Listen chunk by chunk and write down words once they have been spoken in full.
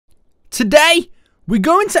Today, we're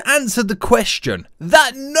going to answer the question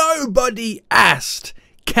that nobody asked.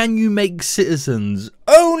 Can you make citizens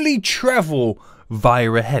only travel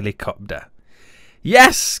via a helicopter?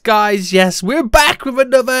 Yes, guys, yes, we're back with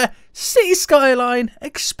another City Skyline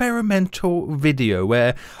experimental video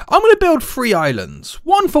where I'm going to build 3 islands.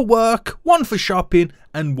 One for work, one for shopping,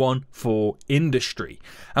 and one for industry.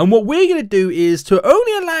 And what we're going to do is to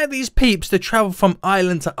only allow these peeps to travel from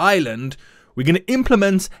island to island, we're going to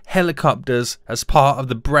implement helicopters as part of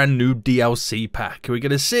the brand new DLC pack. We're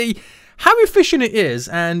going to see how efficient it is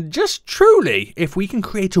and just truly if we can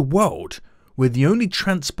create a world where the only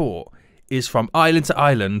transport is from island to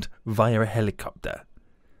island via a helicopter.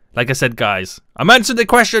 Like I said, guys, I'm answering the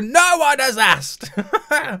question no one has asked.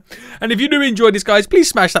 And if you do enjoy this, guys, please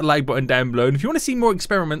smash that like button down below. And if you want to see more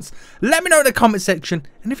experiments, let me know in the comment section.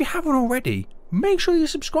 And if you haven't already, make sure you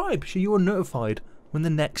subscribe so you are notified when the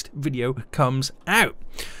next video comes out.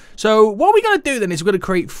 So what we're going to do then is we're going to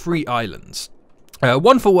create 3 islands.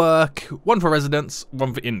 One for work, one for residence,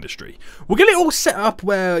 one for industry. We'll get it all set up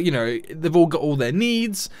where, you know, they've all got all their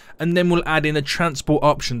needs, and then we'll add in the transport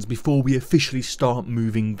options before we officially start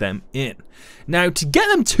moving them in. Now, to get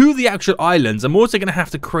them to the actual islands, I'm also going to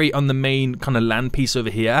have to create on the main kind of land piece over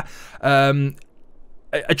here, a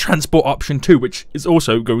transport option too, which is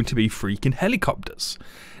also going to be freaking helicopters.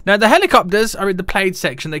 Now, the helicopters are in the played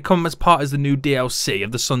section. They come as part of the new DLC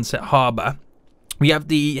of the Sunset Harbor. We have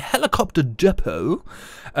the helicopter depot.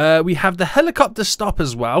 We have the helicopter stop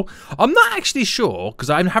as well. I'm not actually sure, because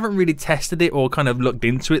I haven't really tested it or kind of looked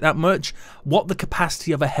into it that much, what the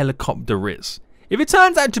capacity of a helicopter is. If it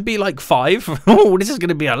turns out to be like 5, oh, this is going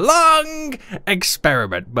to be a long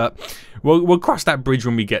experiment, but we'll cross that bridge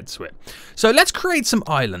when we get to it. So let's create some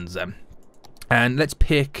islands then. And let's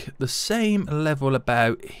pick the same level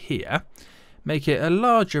about here. Make it a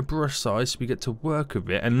larger brush size so we get to work with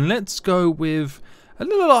it. And let's go with a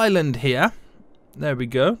little island here. There we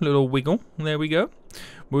go. Little wiggle. There we go.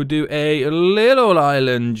 We'll do a little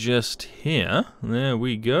island just here. There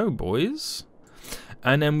we go, boys.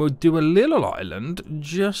 And then we'll do a little island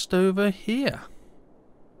just over here.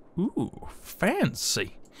 Ooh,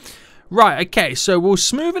 fancy. Right, okay. So we'll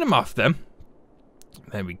smoothen them off then.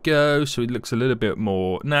 There we go, so it looks a little bit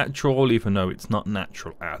more natural, even though it's not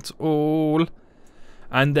natural at all.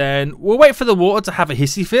 And then we'll wait for the water to have a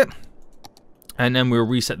hissy fit. And then we'll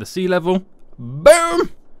reset the sea level.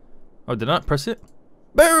 Boom! Oh, did I not press it?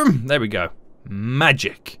 Boom! There we go.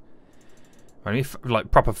 Magic. Let me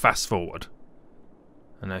like proper fast forward.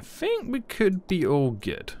 And I think we could be all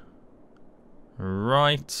good.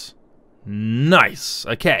 Right. Nice.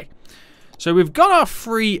 Okay. So we've got our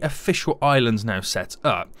 3 official islands now set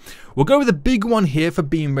up. We'll go with the big one here for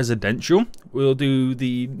being residential. We'll do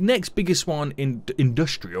the next biggest one in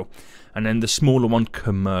industrial. And then the smaller one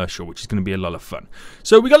commercial, which is going to be a lot of fun.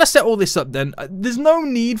 So we got to set all this up then. There's no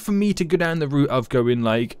need for me to go down the route of going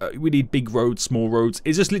like, we need big roads, small roads.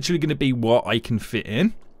 It's just literally going to be what I can fit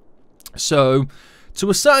in. So to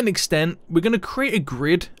a certain extent, we're going to create a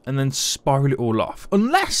grid and then spiral it all off.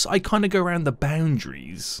 Unless I kind of go around the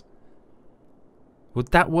boundaries.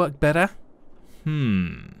 Would that work better?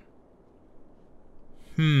 I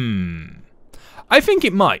think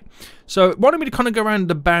it might. So why don't we kind of go around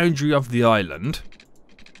the boundary of the island.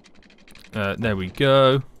 There we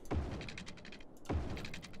go.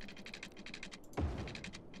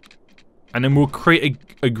 And then we'll create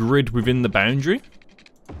a grid within the boundary.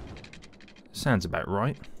 Sounds about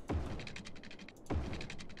right.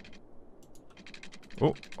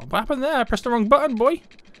 Oh, what happened there? I pressed the wrong button, boy.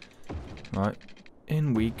 Right.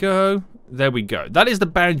 In we go. There we go. That is the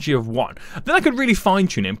boundary of 1. Then I could really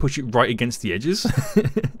fine-tune it and push it right against the edges.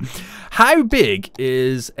 How big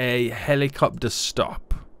is a helicopter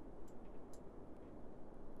stop?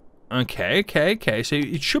 Okay. So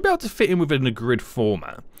it should be able to fit in within a grid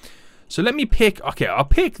format. So let me pick... Okay, I'll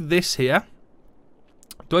pick this here.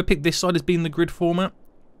 Do I pick this side as being the grid format?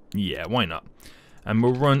 Yeah, why not? And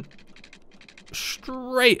we'll run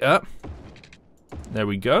straight up. There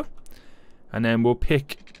we go. And then we'll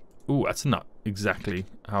pick... Ooh, that's not exactly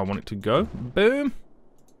how I want it to go. Boom.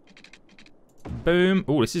 Boom.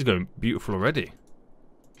 Oh, this is going beautiful already.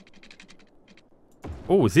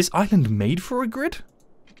 Oh, is this island made for a grid?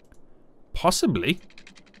 Possibly.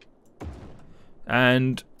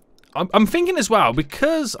 And I'm thinking as well,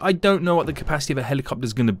 because I don't know what the capacity of a helicopter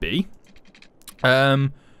is going to be. How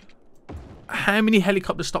many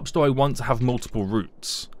helicopter stops do I want to have multiple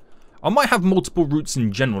routes? I might have multiple routes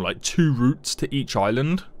in general, like 2 routes to each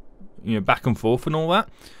island, you know, back and forth and all that.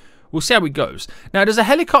 We'll see how it goes. Now, there's a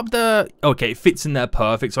helicopter. Okay, it fits in there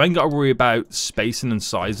perfect, so I ain't got to worry about spacing and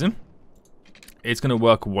sizing. it's going to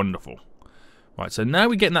work wonderful. Right, so now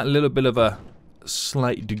we're getting that little bit of a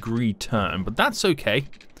slight degree turn, but that's okay.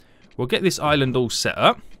 We'll get this island all set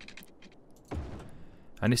up.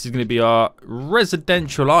 And this is going to be our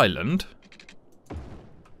residential island.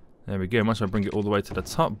 There we go. Might as well bring it all the way to the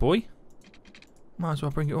top, boy. Might as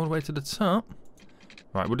well bring it all the way to the top.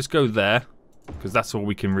 Right, we'll just go there, because that's all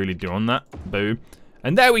we can really do on that. Boom.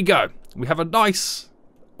 And there we go. We have a nice,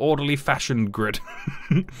 orderly fashioned grid.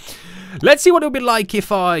 Let's see what it would be like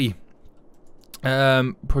if I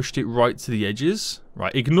pushed it right to the edges.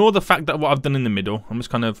 Right, ignore the fact that what I've done in the middle. I'm just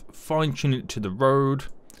kind of fine-tuning it to the road.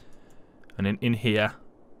 And then in here,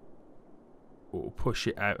 we'll push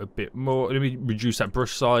it out a bit more. Let me reduce that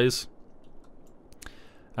brush size.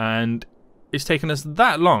 And it's taken us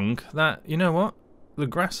that long that, you know what? The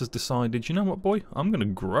grass has decided, you know what, boy? I'm going to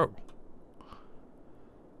grow.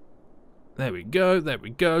 There we go, there we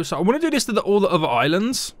go. So I want to do this to all the other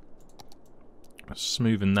islands.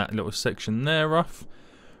 Smoothing that little section there off.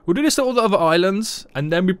 We'll do this to all the other islands,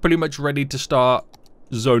 and then we're pretty much ready to start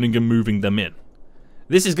zoning and moving them in.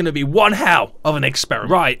 This is going to be one hell of an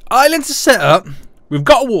experiment. Right, islands are set up. We've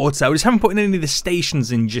got water. We just haven't put any of the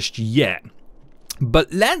stations in just yet.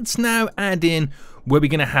 But let's now add in where we're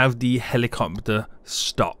going to have the helicopter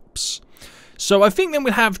stops. So I think then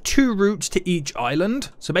we'll have 2 routes to each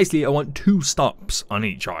island. So basically I want 2 stops on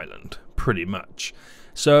each island, pretty much.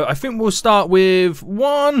 So I think we'll start with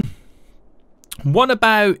one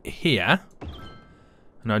about here.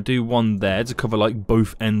 And I do one there to cover like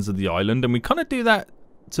both ends of the island. And we kind of do that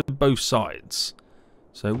to both sides.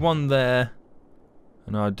 So one there.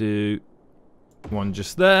 And I'll do one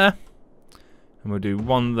just there. And we'll do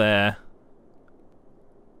one there.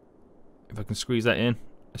 If I can squeeze that in.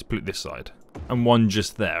 Let's put it this side. And one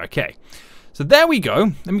just there. Okay. So there we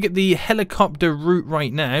go. Let me get the helicopter route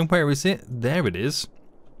right now. Where is it? There it is.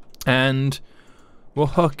 And we'll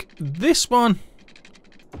hook this one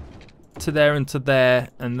to there and to there.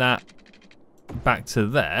 And that back to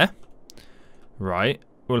there. Right.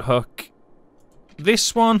 We'll hook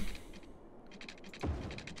this one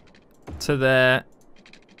to there.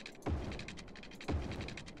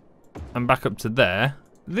 And back up to there.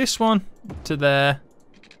 This one to there.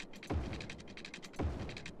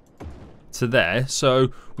 To there.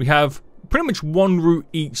 So we have pretty much one route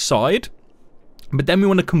each side. But then we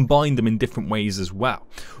want to combine them in different ways as well.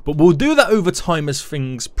 But we'll do that over time as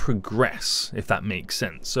things progress, if that makes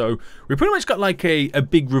sense. So we pretty much got like a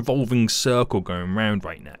big revolving circle going around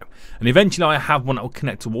right now. And eventually I have one that will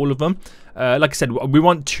connect to all of them. Like I said, we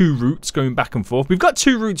want 2 routes going back and forth. We've got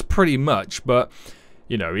 2 routes pretty much, but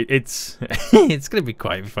you know, it's it's going to be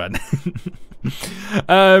quite fun.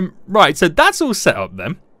 Right, so that's all set up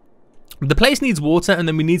then. The place needs water, and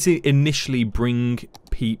then we need to initially bring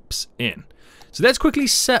peeps in. So let's quickly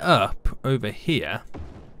set up over here.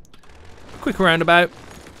 Quick roundabout.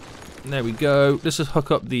 There we go. Let's just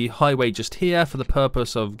hook up the highway just here for the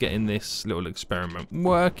purpose of getting this little experiment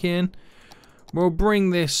working. We'll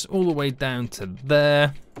bring this all the way down to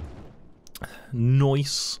there.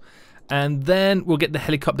 Nice. And then we'll get the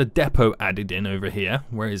helicopter depot added in over here.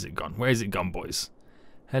 Where is it gone? Where is it gone, boys?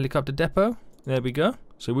 Helicopter depot. There we go.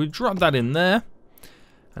 So we'll drop that in there.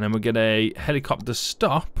 And then we'll get a helicopter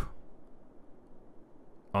stop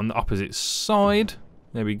on the opposite side.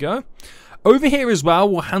 There we go. Over here as well,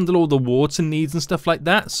 we'll handle all the water needs and stuff like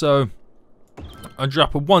that. So I'll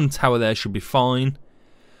drop a 1 tower there, should be fine.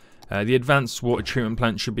 The advanced water treatment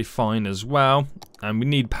plant should be fine as well. And we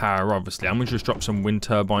need power, obviously. I'm going to just drop some wind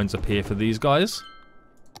turbines up here for these guys.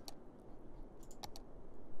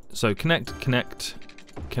 So connect, connect,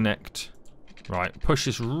 connect. Right, push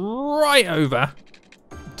this right over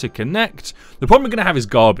to connect. The problem we're going to have is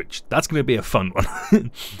garbage. That's going to be a fun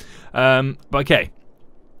one. But okay.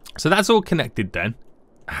 So that's all connected then.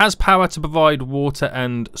 Has power to provide water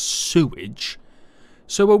and sewage.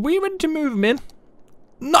 So are we ready to move them in?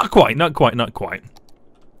 Not quite, not quite, not quite.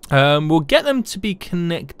 We'll get them to be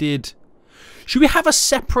connected. Should we have a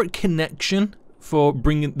separate connection for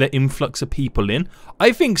bringing the influx of people in?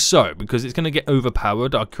 I think so, because it's going to get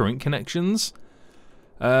overpowered, our current connections.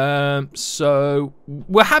 So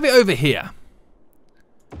we'll have it over here.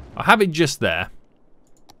 I'll have it just there.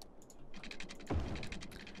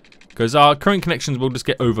 Because our current connections will just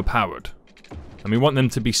get overpowered. And we want them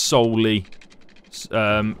to be solely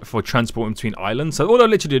for transporting between islands. So all they'll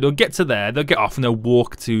literally do, they'll get to there, they'll get off, and they'll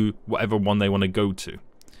walk to whatever one they want to go to.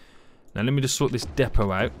 Now let me just sort this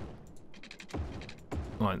depot out.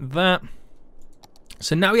 Like that.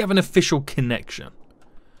 So now we have an official connection.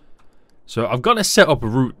 So I've got to set up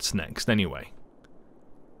routes next anyway.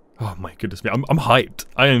 Oh my goodness me, I'm hyped.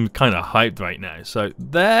 I am kind of hyped right now. So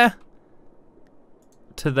there.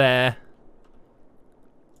 to there,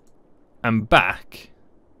 and back.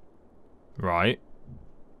 Right.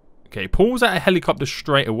 Okay, pulls out a helicopter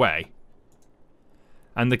straight away.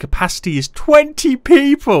 And the capacity is 20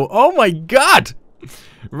 people. Oh my god.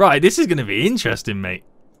 Right, this is going to be interesting, mate.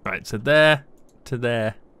 Right, so there, to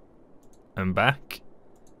there, and back.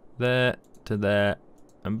 There, to there,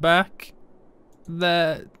 and back.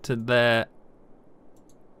 There, to there,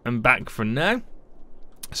 and back for now.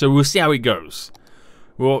 So we'll see how it goes.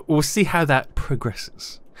 We'll see how that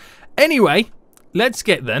progresses. Anyway, let's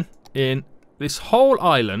get then in this whole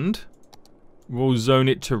island. We'll zone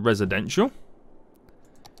it to residential.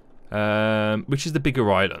 Which is the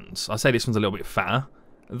bigger islands. I'll say this one's a little bit fatter.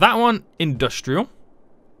 That one, industrial.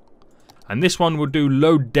 And this one will do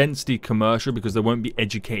low density commercial because they won't be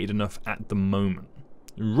educated enough at the moment.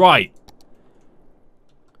 Right.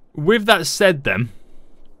 With that said then,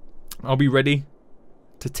 I'll be ready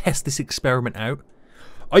to test this experiment out.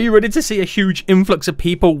 Are you ready to see a huge influx of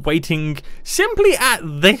people waiting simply at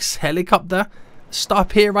this helicopter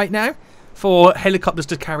stop here right now? For helicopters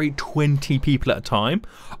to carry 20 people at a time.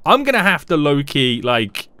 I'm going to have to low-key,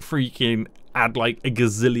 like, freaking add, like, a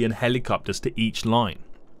gazillion helicopters to each line.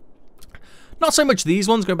 Not so much these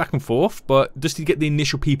ones going back and forth, but just to get the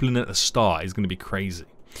initial people in at the start is going to be crazy.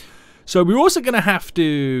 So we're also going to have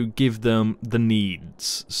to give them the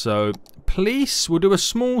needs. So police, we'll do a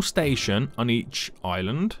small station on each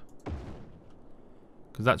island.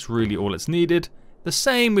 Because that's really all that's needed. The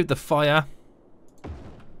same with the fire.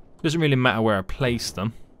 Doesn't really matter where I place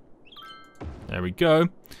them. There we go.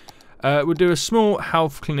 We'll do a small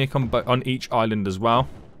health clinic on each island as well.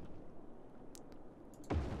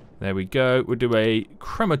 There we go. We'll do a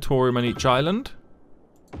crematorium on each island.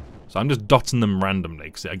 So I'm just dotting them randomly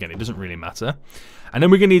because, again, it doesn't really matter. And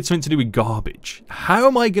then we're going to need something to do with garbage. How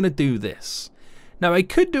am I going to do this? Now, I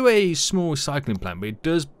could do a small recycling plant, but it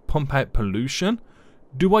does pump out pollution.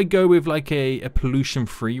 Do I go with like a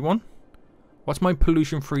pollution-free one? What's my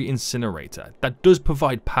pollution-free incinerator? That does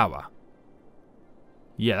provide power.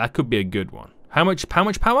 Yeah, that could be a good one. How much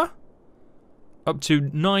power? Up to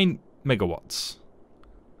 9 megawatts.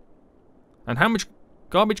 And how much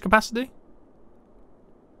garbage capacity?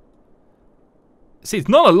 See, it's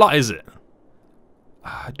not a lot, is it?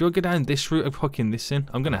 Do I go down this route of hooking this in?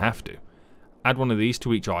 I'm going to have to. Add one of these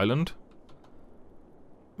to each island.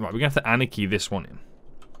 Right, we're going to have to anarchy this one in.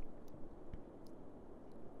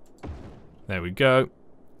 There we go.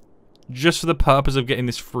 Just for the purpose of getting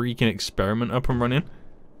this freaking experiment up and running.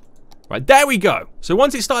 Right, there we go. So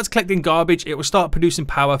once it starts collecting garbage, it will start producing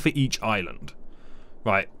power for each island.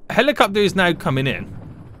 Right, helicopter is now coming in.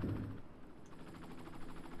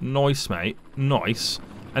 Nice, mate. Nice.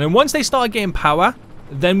 And then once they start getting power,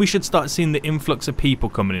 then we should start seeing the influx of people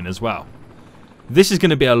coming in as well. This is going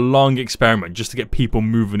to be a long experiment just to get people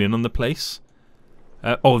moving in on the place.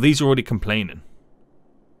 Oh, these are already complaining.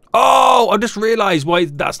 Oh, I just realised why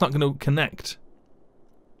that's not going to connect.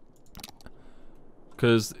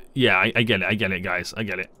 Because, yeah, I get it, guys. I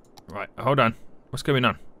get it. Right, hold on. What's going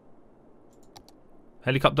on?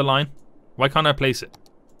 Helicopter line? Why can't I place it?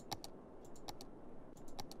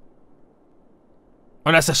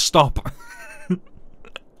 Oh, that's a stop.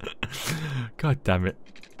 God damn it.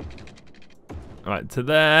 Right, to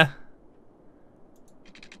there.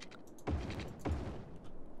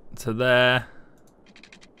 To there.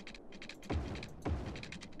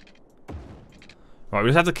 Right, we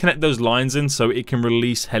just have to connect those lines in so it can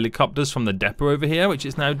release helicopters from the depot over here, which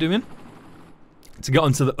it's now doing, to get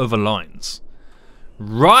onto the other lines.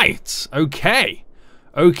 Right, okay.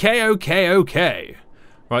 Okay.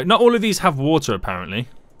 Right, not all of these have water, apparently.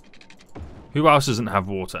 Who else doesn't have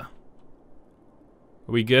water?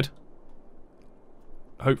 Are we good?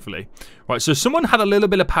 Hopefully. Right, so someone had a little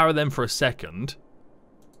bit of power then for a second.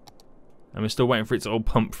 And we're still waiting for it to all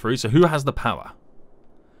pump through. So who has the power?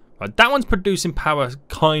 Right, that one's producing power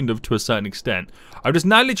kind of to a certain extent. I've just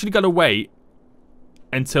now literally got to wait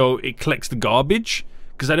until it collects the garbage.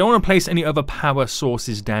 Because I don't want to place any other power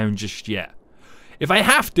sources down just yet. If I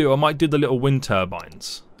have to, I might do the little wind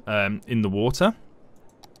turbines in the water.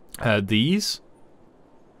 These.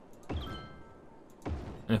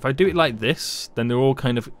 And if I do it like this, then they're all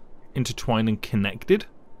kind of intertwined and connected.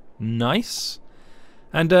 Nice.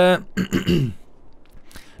 And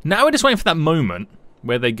now we're just waiting for that moment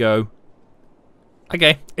where they go,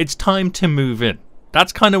 okay, it's time to move in.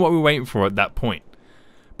 That's kind of what we're waiting for at that point.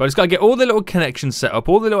 But it's got to get all the little connections set up,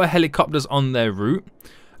 all the little helicopters on their route.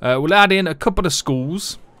 We'll add in a couple of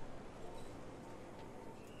schools.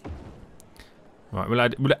 Right,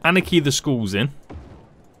 we'll anarchy the schools in.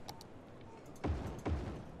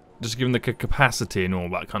 Just give them the capacity and all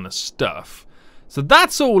that kind of stuff. So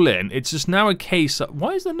that's all in. It's just now a case of... Why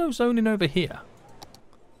is there no zoning over here?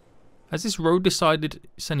 Has this road decided...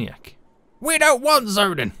 Seniac? We don't want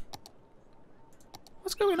zoning!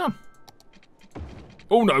 What's going on?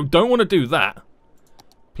 Oh no, don't want to do that.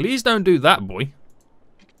 Please don't do that, boy.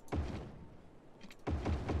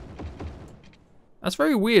 That's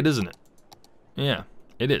very weird, isn't it? Yeah,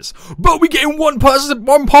 it is. But we're getting one person,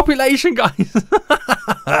 one population, guys.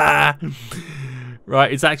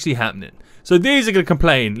 Right, it's actually happening. So these are going to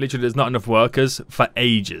complain. Literally, there's not enough workers for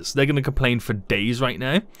ages. They're going to complain for days right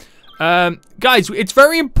now. Guys, it's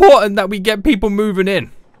very important that we get people moving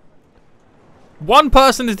in. One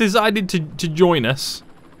person has decided to join us.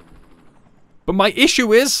 But my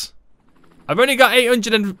issue is, I've only got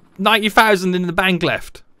 890,000 in the bank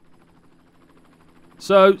left.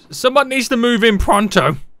 So, someone needs to move in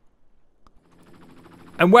pronto.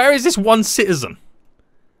 And where is this one citizen?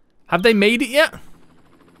 Have they made it yet?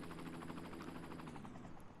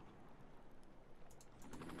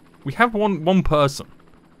 We have one person.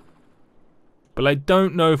 But I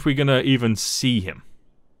don't know if we're going to even see him.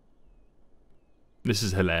 This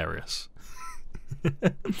is hilarious.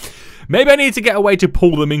 Maybe I need to get a way to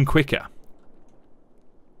pull them in quicker.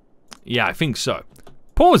 Yeah, I think so.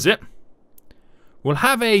 Pause it. We'll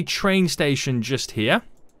have a train station just here.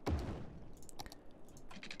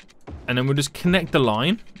 And then we'll just connect the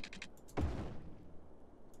line.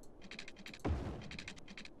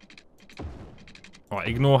 Alright,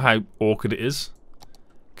 ignore how awkward it is.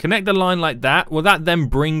 Connect the line like that. Will that then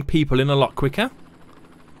bring people in a lot quicker?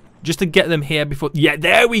 Just to get them here before... Yeah,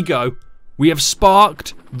 there we go. We have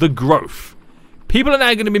sparked the growth. People are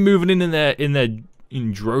now going to be moving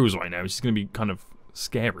in droves right now, which is going to be kind of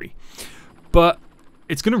scary. But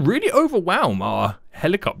it's going to really overwhelm our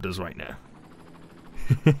helicopters right now.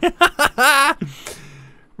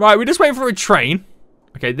 Right, we're just waiting for a train.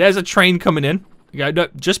 Okay, there's a train coming in. Okay, no,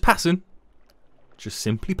 just passing. Just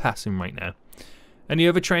simply passing right now. Any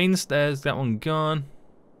other trains? There's that one gone.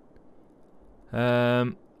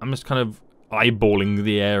 I'm just kind of eyeballing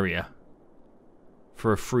the area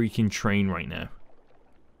for a freaking train right now.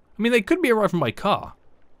 I mean, they could be arriving by car.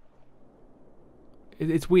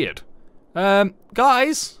 It's weird.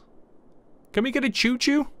 Guys, can we get a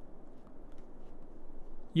choo-choo?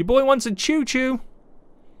 Your boy wants a choo-choo.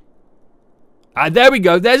 Ah, there we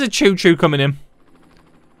go. There's a choo-choo coming in.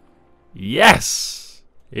 Yes!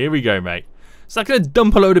 Here we go, mate. So I'm going to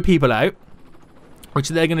dump a load of people out, which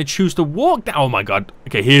they're going to choose to walk down. Oh my god.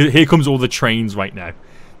 Okay, here comes all the trains right now.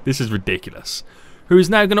 This is ridiculous. Who is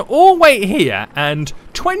now going to all wait here, and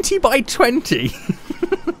 20 by 20,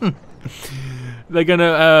 they're going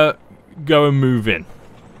to go and move in.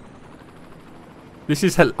 This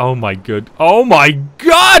is hell. Oh my god. Oh my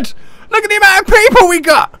god! Look at the amount of people we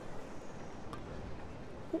got!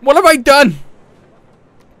 What have I done?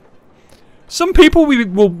 Some people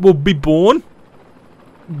will be born,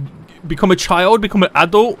 become a child, become an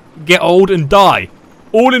adult, get old and die.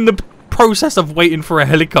 All in the process of waiting for a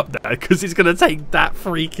helicopter, because it's going to take that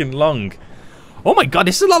freaking long. Oh my god,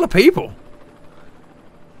 this is a lot of people.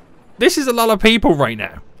 This is a lot of people right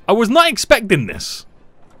now. I was not expecting this.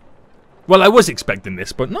 Well, I was expecting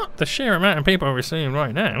this, but not the sheer amount of people we're seeing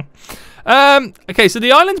right now. Okay, so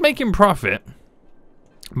the island's making profit,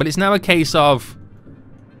 but it's now a case of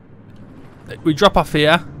we drop off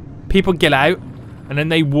here, people get out, and then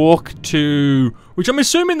they walk to, which I'm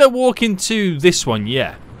assuming they're walking to this one,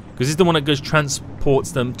 yeah, because this is the one that goes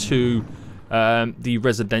transports them to the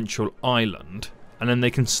residential island, and then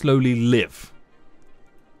they can slowly live.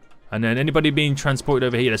 And then anybody being transported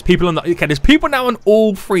over here, there's people on the, okay, there's people now on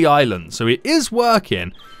all three islands, so it is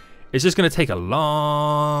working. It's just going to take a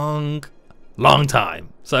long time.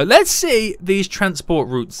 So let's see these transport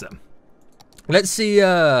routes then. Let's see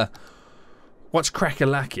what's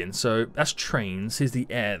crack-a-lacking. So that's trains. Here's the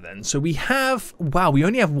air then. So we have, wow, we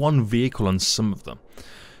only have one vehicle on some of them.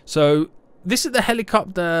 So this is the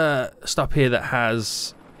helicopter stop here that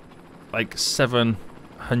has like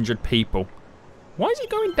 700 people. Why is it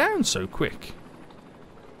going down so quick?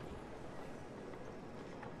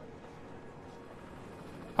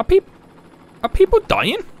 Are people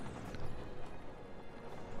dying?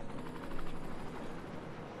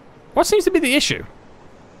 What seems to be the issue?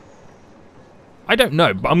 I don't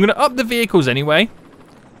know, but I'm going to up the vehicles anyway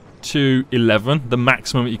to 11, the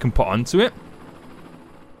maximum that you can put onto it.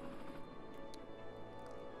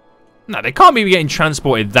 No, they can't be getting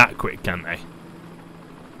transported that quick, can they?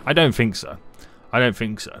 I don't think so. I don't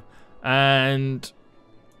think so. And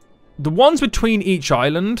the ones between each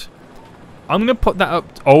island, I'm going to put that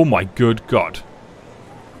up. Oh my good god.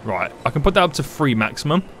 Right, I can put that up to 3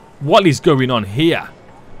 maximum. What is going on here?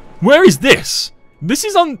 Where is this? This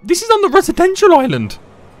is on the residential island.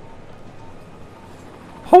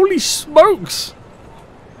 Holy smokes.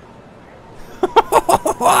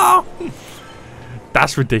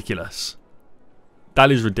 That's ridiculous.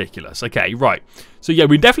 That is ridiculous. Okay, right. So yeah,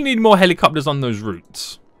 we definitely need more helicopters on those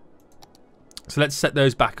routes. So let's set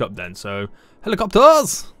those back up then. So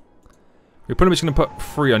helicopters. We're pretty much going to put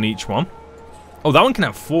 3 on each one. Oh, that one can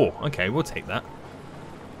have 4. Okay, we'll take that.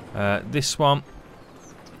 This one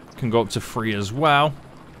can go up to 3 as well.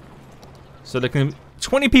 So they can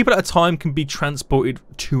 20 people at a time can be transported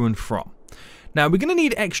to and from. Now we're going to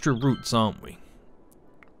need extra routes, aren't we?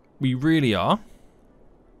 We really are.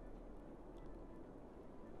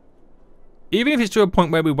 Even if it's to a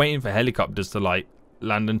point where we're waiting for helicopters to like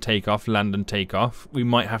land and take off, we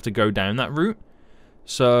might have to go down that route.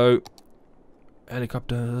 So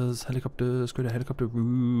helicopters, go to helicopter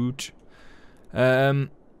route. Right.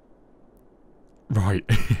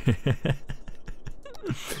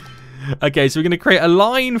 Okay, so we're going to create a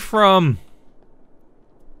line from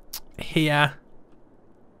here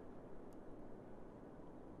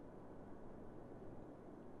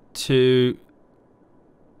to...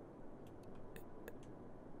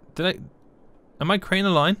 Am I creating a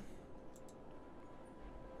line?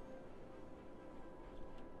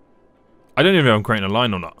 I don't even know if I'm creating a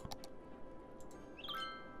line or not.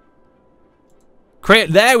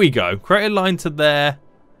 There we go. Create a line to there,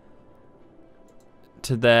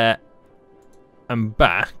 and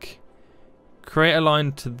back. Create a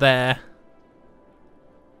line to there,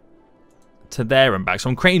 and back. So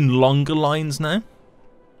I'm creating longer lines now.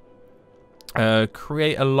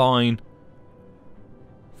 Create a line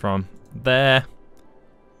from there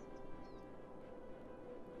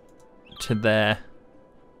to there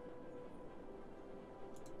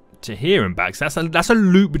to here and back. So that's a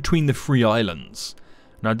loop between the 3 islands.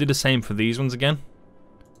 Now I do the same for these ones again.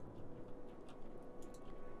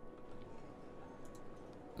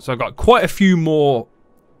 So I've got quite a few more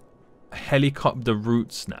helicopter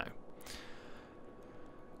routes now.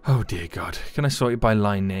 Oh dear God. Can I sort it by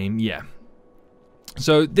line name? Yeah.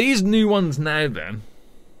 So these new ones now then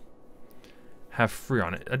have 3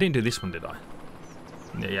 on it. I didn't do this one, did I?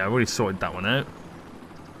 Yeah, I've already sorted that one out.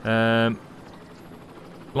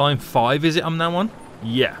 Line 5 is it on that one?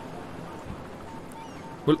 Yeah.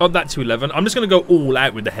 We'll up that to 11. I'm just going to go all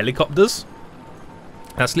out with the helicopters.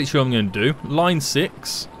 That's literally what I'm going to do. Line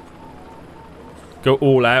 6. Go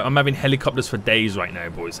all out. I'm having helicopters for days right now,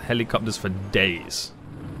 boys. Helicopters for days.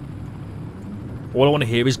 All I want to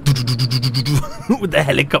hear is with the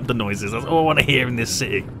helicopter noises. That's all I want to hear in this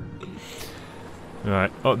city.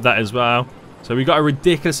 Alright, up that as well. So we've got a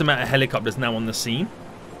ridiculous amount of helicopters now on the scene.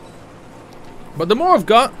 But the more I've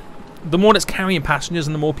got, the more that's carrying passengers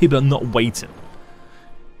and the more people are not waiting.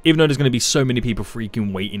 Even though there's going to be so many people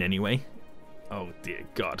freaking waiting anyway. Oh dear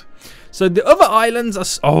God. So the other islands are...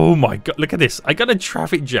 Oh my God, look at this. I got a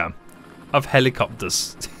traffic jam of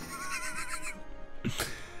helicopters.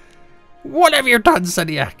 What have you done,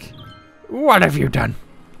 Zodiac? What have you done?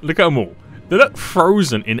 Look at them all. They look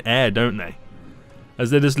frozen in air, don't they?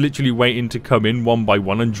 As they're just literally waiting to come in one by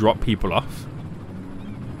one and drop people off.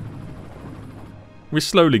 We're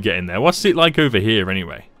slowly getting there. What's it like over here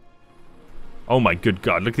anyway? Oh my good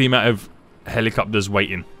God. Look at the amount of helicopters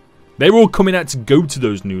waiting. They're all coming out to go to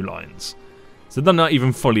those new lines. So they're not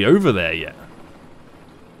even fully over there yet.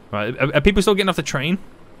 Right, are people still getting off the train?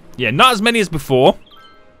 Yeah, not as many as before.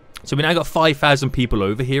 So we now got 5,000 people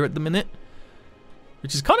over here at the minute.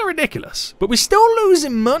 Which is kind of ridiculous. But we're still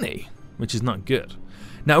losing money. Which is not good.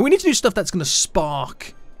 Now we need to do stuff that's going to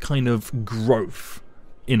spark kind of growth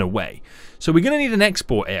in a way. So we're going to need an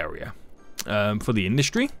export area for the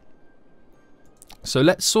industry. So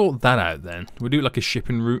let's sort that out then. We'll do like a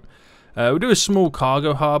shipping route. We'll do a small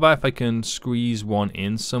cargo harbour if I can squeeze one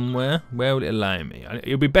in somewhere. Where would it allow me?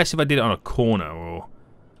 It would be best if I did it on a corner or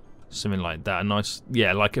something like that. A nice,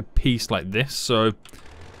 yeah, like a piece like this. So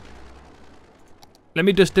let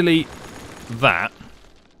me just delete that.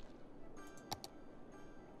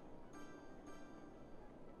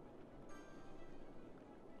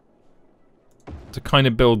 To kind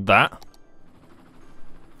of build that.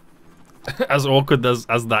 As awkward as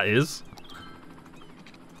that is.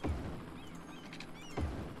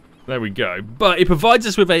 There we go. But it provides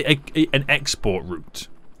us with an export route.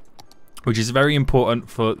 Which is very important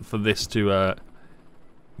for this to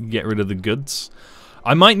get rid of the goods.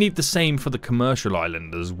 I might need the same for the commercial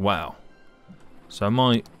island as well. So I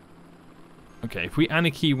might... Okay, if we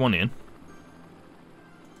anarchy one in.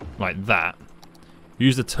 Like that.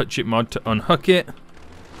 Use the touch it mod to unhook it.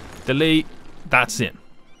 Delete. That's it.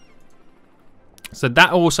 So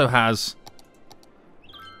that also has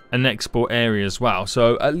an export area as well.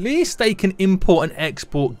 So at least they can import and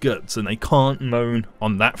export goods, and they can't moan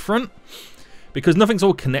on that front. Because nothing's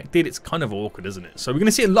all connected, it's kind of awkward, isn't it? So we're going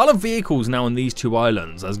to see a lot of vehicles now on these two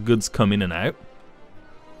islands as goods come in and out.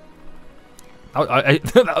 I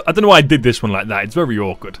don't know why I did this one like that. It's very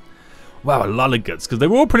awkward. Wow, a lot of goods. Because they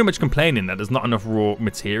were all pretty much complaining that there's not enough raw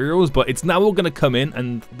materials. But it's now all going to come in,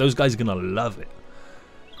 and those guys are going to love it.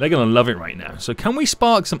 They're going to love it right now. So can we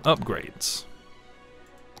spark some upgrades?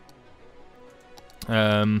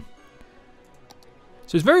 So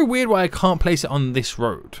it's very weird why I can't place it on this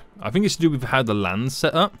road. I think it's to do with how the land's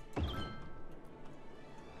set up. If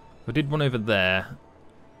I did one over there.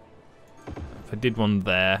 If I did one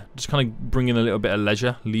there. Just kind of bring in a little bit of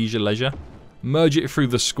leisure. Merge it through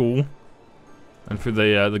the school. And through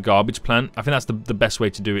the garbage plant. I think that's the best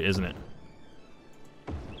way to do it, isn't it?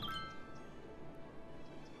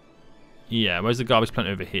 Yeah, where's the garbage plant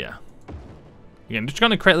over here? Again, just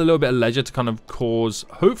trying to create a little bit of leisure to kind of cause,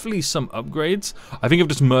 hopefully, some upgrades. I think I've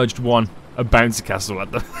just merged a bouncy castle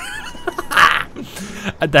at the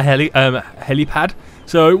at the helipad.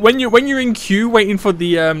 So when you're in queue waiting for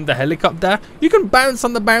the helicopter, you can bounce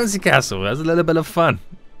on the bouncy castle. That's a little bit of fun.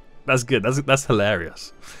 That's good. That's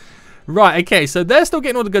hilarious. Right. Okay. So they're still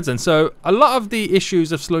getting all the goods in. So a lot of the issues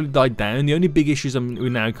have slowly died down. The only big issues we're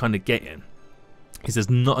now kind of getting is there's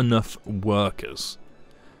not enough workers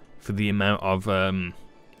for the amount of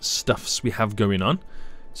stuffs we have going on.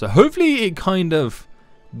 So hopefully it kind of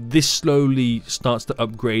this slowly starts to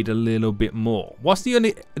upgrade a little bit more. What's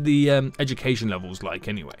the education levels like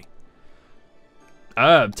anyway?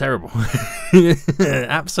 Terrible.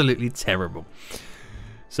 Absolutely terrible.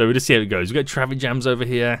 So we'll just see how it goes. We've got traffic jams over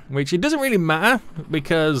here, which it doesn't really matter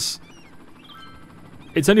because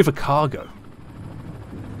it's only for cargo.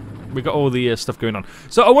 We got all the stuff going on.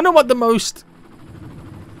 So I wonder what the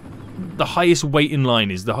highest wait in line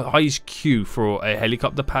is, the highest queue for a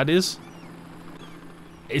helicopter pad is.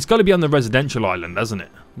 It's got to be on the residential island, hasn't it?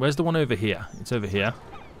 Where's the one over here? It's over here.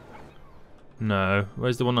 No.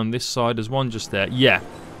 Where's the one on this side? There's one just there. Yeah.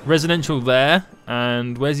 Residential there.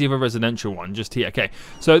 And where's the other residential one? Just here. Okay.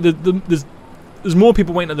 So there's more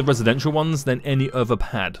people waiting at the residential ones than any other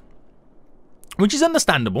pad. Which is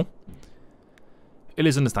understandable. It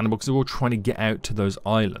is understandable because they're all trying to get out to those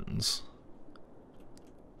islands.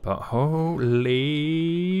 But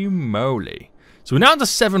holy moly. So we're now to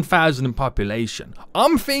 7,000 in population.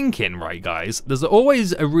 I'm thinking, right guys, there's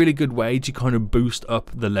always a really good way to kind of boost up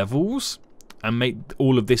the levels and make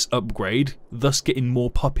all of this upgrade, thus getting more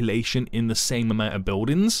population in the same amount of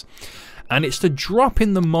buildings. And it's to drop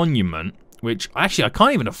in the monument, which actually I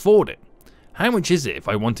can't even afford it. How much is it if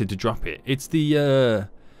I wanted to drop it? It's the,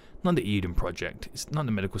 not the Eden Project, it's not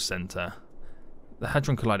the medical center, the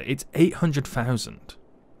Hadron Collider, it's 800,000.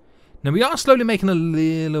 Now, we are slowly making a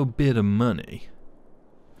little bit of money.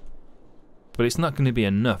 But it's not going to be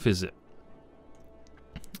enough, is it?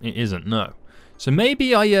 It isn't, no. So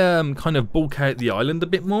maybe I kind of bulk out the island a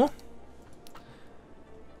bit more.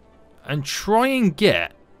 And try and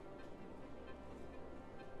get...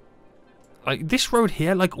 like, this road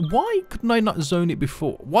here. Like, why couldn't I not zone it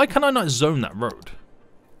before? Why can I not zone that road?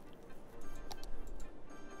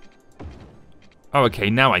 Oh, okay,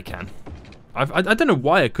 now I can. I don't know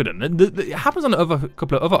why I couldn't. It happens on a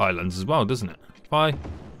couple of other islands as well, doesn't it? Why?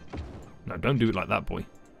 No, don't do it like that, boy.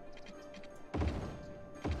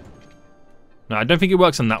 No, I don't think it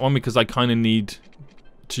works on that one because I kind of need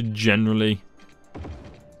to generally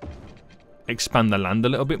expand the land a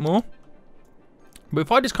little bit more. But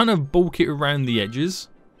if I just kind of bulk it around the edges.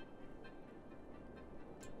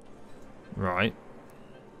 Right.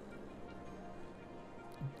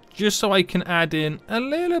 Just so I can add in a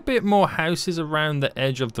little bit more houses around the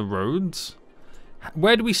edge of the roads.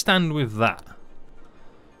 Where do we stand with that?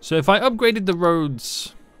 So if I upgraded the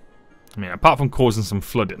roads, I mean, apart from causing some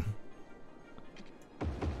flooding.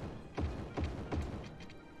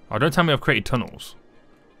 Oh, don't tell me I've created tunnels.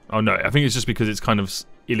 Oh no, I think it's just because it's kind of,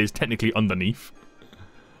 it is technically underneath.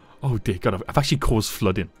 Oh dear God, I've actually caused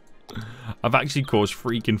flooding. I've actually caused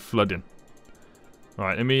freaking flooding.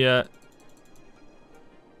 Right, let me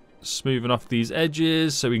smoothing off these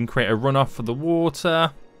edges so we can create a runoff for the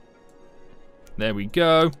water. There we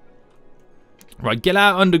go. Right, get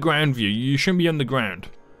out underground view. You shouldn't be underground.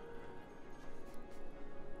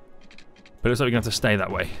 But it looks like we're going to have to stay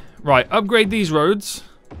that way. Right, upgrade these roads.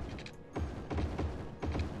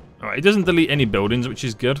 Alright, it doesn't delete any buildings, which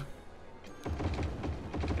is good.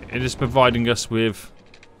 It is providing us with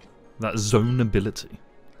that zonability.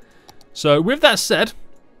 So, with that said,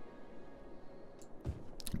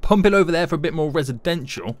 pump it over there for a bit more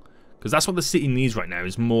residential. because that's what the city needs right now,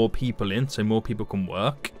 is more people in, so more people can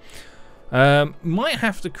work. Might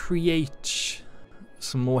have to create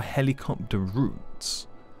some more helicopter routes.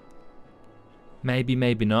 Maybe,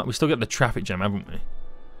 maybe not. We still got the traffic jam, haven't we?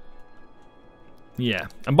 Yeah.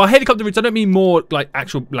 And by helicopter routes, I don't mean more like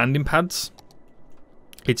actual landing pads.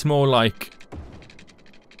 It's more like,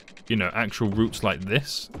 you know, actual routes like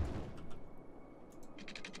this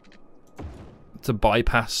to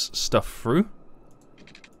bypass stuff through.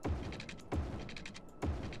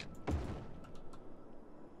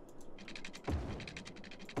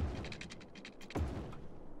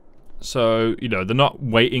 So, you know, they're not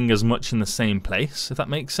waiting as much in the same place, if that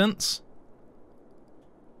makes sense.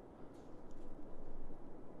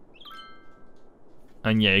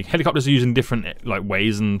 And yeah, helicopters are using different like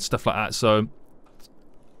ways and stuff like that. So,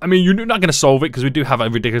 I mean, you're not going to solve it because we do have a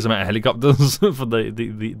ridiculous amount of helicopters for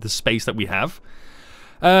the space that we have.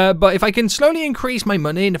 But if I can slowly increase my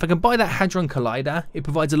money, and if I can buy that Hadron Collider, it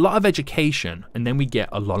provides a lot of education, and then we get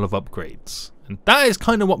a lot of upgrades. And that is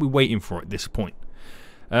kind of what we're waiting for at this point.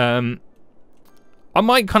 I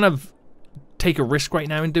might kind of take a risk right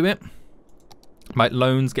now and do it. Might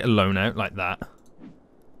get a loan out like that.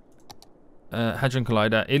 Hadron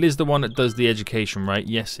Collider. It is the one that does the education, right?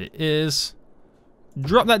 Yes, it is.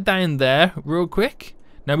 Drop that down there real quick.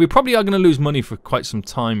 Now, we probably are going to lose money for quite some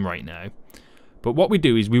time right now. But what we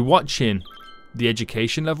do is we watch in the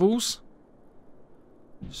education levels.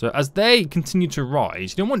 So as they continue to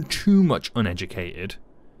rise, you don't want too much uneducated.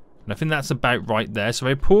 And I think that's about right there. So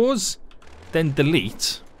I pause, then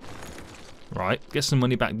delete. Right, get some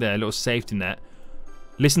money back there, a little safety net.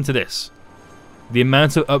 Listen to this. The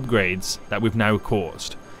amount of upgrades that we've now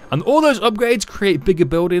caused. And all those upgrades create bigger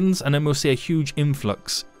buildings, and then we'll see a huge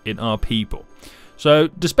influx in our people. So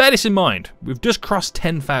just bear this in mind. We've just crossed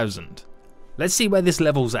 10,000. Let's see where this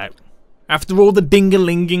levels out. After all the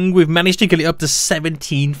ding-a-linging, we've managed to get it up to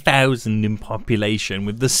 17,000 in population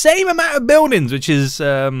with the same amount of buildings, which is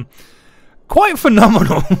quite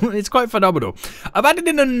phenomenal. It's quite phenomenal. I've added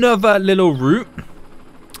in another little route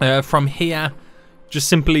from here, just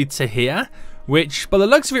simply to here, which, by the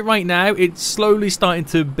looks of it right now, it's slowly starting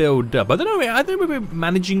to build up. I don't know if we're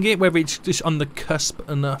managing it, whether it's just on the cusp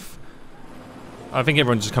enough. I think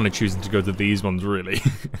everyone's just kind of choosing to go to these ones, really.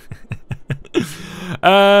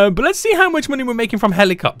 But let's see how much money we're making from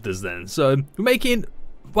helicopters then. So we're making,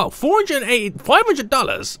 well,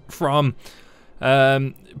 $500 from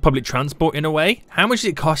public transport in a way. How much is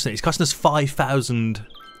it costing? It's costing us 5,000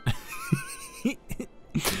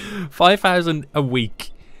 5,000 a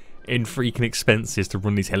week in freaking expenses to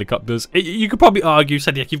run these helicopters. You could probably argue,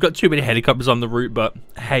 Sadiq, you've got too many helicopters on the route, but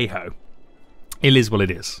hey ho, it is what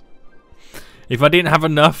it is. If I didn't have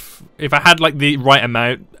enough, if I had like the right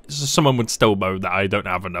amount, someone would still moan that I don't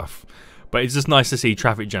have enough. But it's just nice to see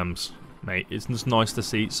traffic jams, mate. It's just nice to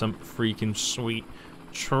see some freaking sweet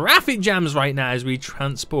traffic jams right now as we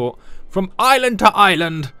transport from island to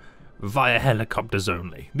island via helicopters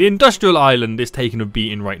only. The industrial island is taking a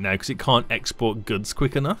beating right now because it can't export goods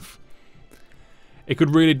quick enough. It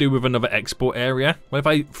could really do with another export area. What if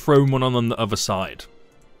I throw one on the other side?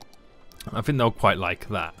 I think they'll quite like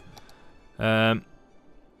that.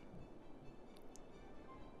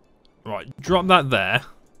 Right, drop that there.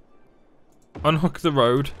 Unhook the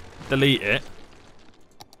road, delete it,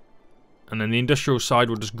 and then the industrial side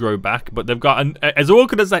will just grow back. But they've got, as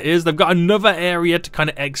awkward as that is, they've got another area to kind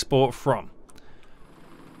of export from.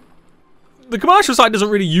 The commercial side doesn't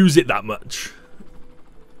really use it that much.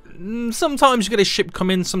 Sometimes you get a ship come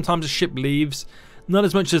in, sometimes a ship leaves. Not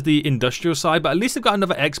as much as the industrial side, but at least they've got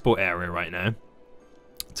another export area right now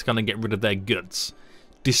to kind of get rid of their goods,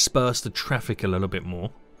 disperse the traffic a little bit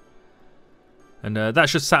more. And that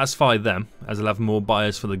should satisfy them, as they'll have more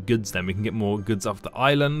buyers for the goods then. We can get more goods off the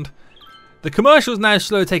island. The commercial's now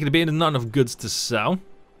slowly taking a beating. There's not enough goods to sell.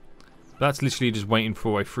 That's literally just waiting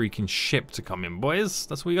for a freaking ship to come in, boys.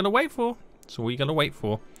 That's what you gotta wait for. That's what you gotta wait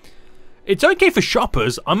for. It's okay for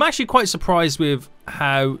shoppers. I'm actually quite surprised with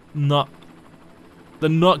how they're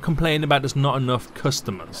not complaining about there's not enough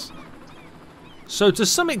customers. So to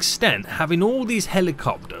some extent, having all these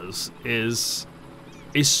helicopters is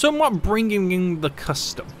somewhat bringing in the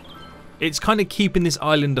custom. It's kind of keeping this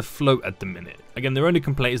island afloat at the minute. Again, their only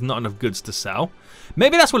complaint is not enough goods to sell.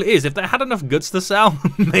 Maybe that's what it is. If they had enough goods to sell,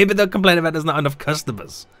 maybe they'll complain about there's not enough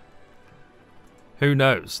customers. Who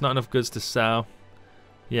knows? Not enough goods to sell.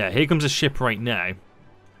 Yeah, here comes a ship right now.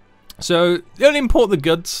 So they'll import the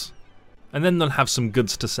goods, and then they'll have some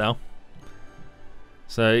goods to sell.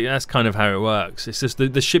 So that's kind of how it works. It's just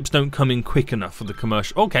the ships don't come in quick enough for the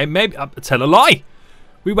commercial. Okay, maybe I'll tell a lie.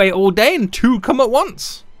 We wait all day and two come at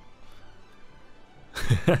once.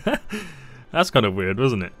 That's kind of weird,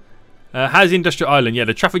 wasn't it? How's the industrial island? Yeah,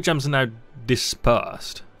 the traffic jams are now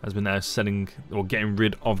dispersed as we're now selling or getting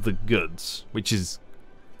rid of the goods, which is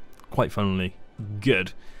quite funnily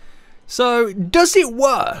good. So, does it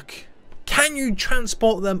work? Can you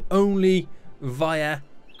transport them only via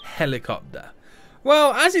helicopter?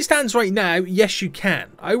 Well, as it stands right now, yes you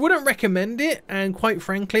can. I wouldn't recommend it, and quite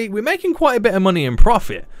frankly, we're making quite a bit of money in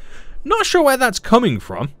profit. Not sure where that's coming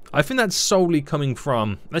from. I think that's solely coming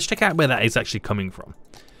from... Let's check out where that is actually coming from.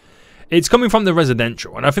 It's coming from the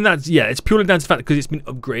residential, and I think that's... Yeah, it's purely down to the fact because it's been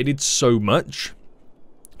upgraded so much.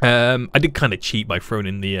 I did kind of cheat by throwing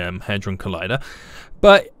in the Hadron Collider.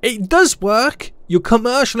 But it does work. Your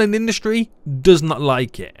commercial and industry does not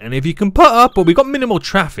like it. And if you can put up... Well, we've got minimal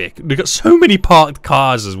traffic. We've got so many parked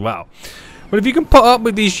cars as well. But if you can put up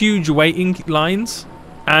with these huge waiting lines...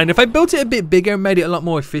 And if I built it a bit bigger and made it a lot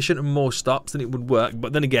more efficient and more stops, then it would work.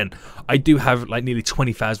 But then again, I do have like nearly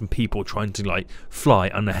 20,000 people trying to like fly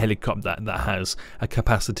on a helicopter that has a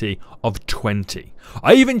capacity of 20.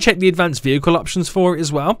 I even checked the advanced vehicle options for it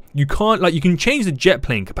as well. You can't, like, you can change the jet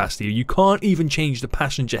plane capacity. You can't even change the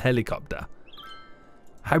passenger helicopter.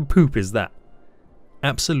 How poop is that?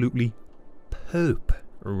 Absolutely poop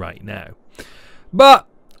right now. But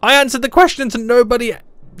I answered the question to nobody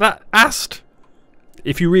that asked.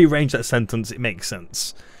 If you rearrange that sentence, it makes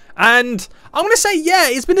sense. And I'm going to say, yeah,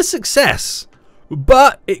 it's been a success.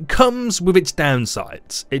 But it comes with its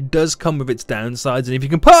downsides. It does come with its downsides. And if you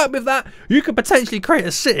can put up with that, you could potentially create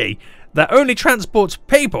a city that only transports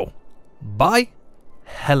people by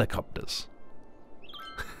helicopters.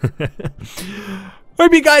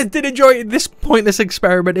 Hope you guys did enjoy this pointless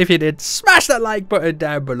experiment. If you did, smash that like button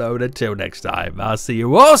down below. And until next time, I'll see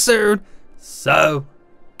you all soon. So...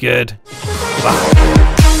 good. Bye.